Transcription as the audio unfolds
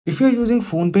If you're using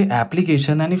PhonePe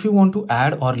application and if you want to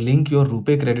add or link your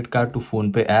Rupay credit card to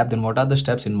PhonePe app, then what are the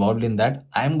steps involved in that?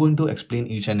 I am going to explain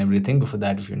each and everything. Before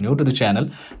that, if you're new to the channel,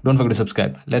 don't forget to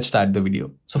subscribe. Let's start the video.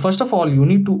 So first of all, you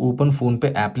need to open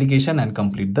PhonePe application and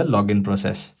complete the login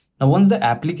process. Now, once the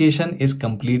application is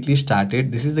completely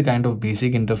started, this is the kind of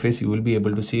basic interface you will be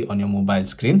able to see on your mobile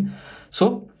screen.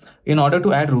 So in order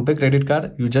to add Rupay credit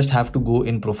card, you just have to go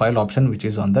in profile option, which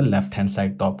is on the left hand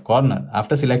side top corner.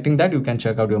 After selecting that, you can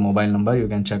check out your mobile number, you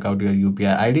can check out your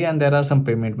UPI ID, and there are some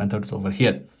payment methods over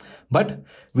here. But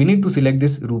we need to select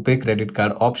this Rupay credit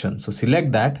card option. So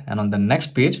select that, and on the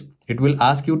next page, it will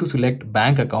ask you to select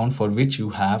bank account for which you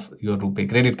have your Rupay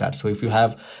credit card. So if you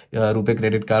have a Rupay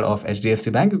credit card of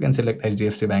HDFC Bank, you can select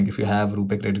HDFC Bank. If you have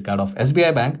Rupay credit card of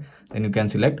SBI Bank, then you can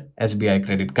select SBI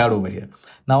credit card over here.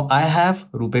 Now I have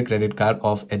Rupay credit card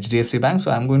of HDFC Bank,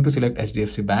 so I'm going to select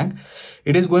HDFC Bank.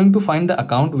 It is going to find the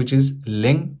account which is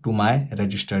linked to my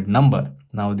registered number.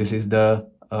 Now this is the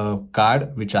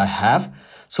card which I have.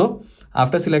 So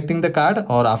after selecting the card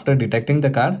or after detecting the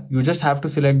card, you just have to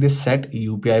select this set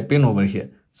UPI pin over here.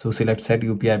 So select set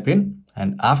UPI pin,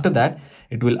 and after that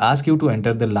it will ask you to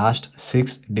enter the last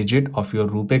 6 digit of your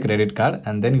Rupay credit card,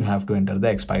 and then you have to enter the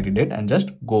expiry date and just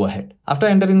go ahead. After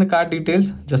entering the card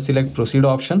details, just select proceed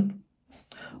option.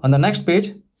 On the next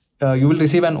page, you will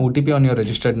receive an OTP on your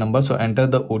registered number. So enter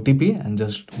the OTP and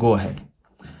just go ahead.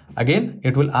 Again,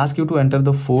 it will ask you to enter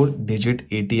the 4-digit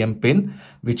ATM pin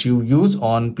which you use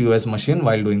on POS machine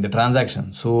while doing the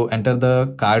transaction. So enter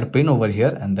the card pin over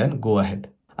here and then go ahead.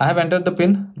 I have entered the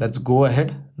pin. Let's go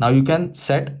ahead. Now you can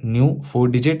set new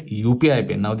 4-digit UPI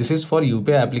pin. Now this is for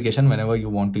UPI application whenever you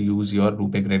want to use your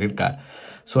Rupay credit card.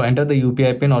 So enter the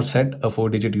UPI pin or set a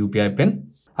 4-digit UPI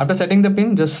pin. After setting the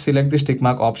pin, just select the tick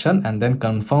mark option and then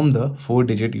confirm the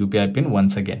 4-digit UPI pin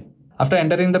once again. After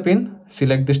entering the pin,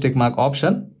 select this tick mark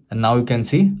option. And now you can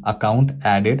see account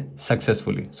added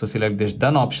successfully. So select this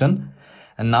done option.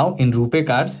 And now in Rupay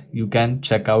cards, you can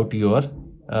check out your,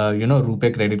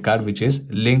 Rupay credit card, which is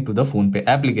linked to the PhonePe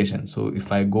application. So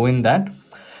if I go in that,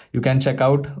 you can check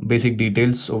out basic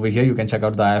details over here. You can check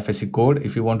out the IFSC code.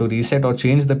 If you want to reset or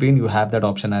change the pin, you have that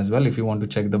option as well. If you want to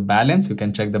check the balance, you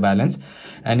can check the balance.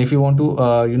 And if you want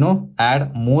to,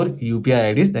 add more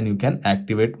UPI IDs, then you can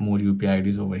activate more UPI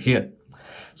IDs over here.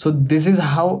 So this is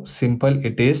how simple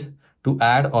it is to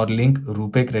add or link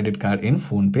Rupay credit card in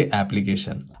PhonePe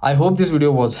application. I hope this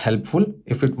video was helpful.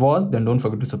 If it was, then don't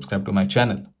forget to subscribe to my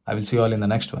channel. I will see you all in the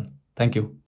next one. Thank you.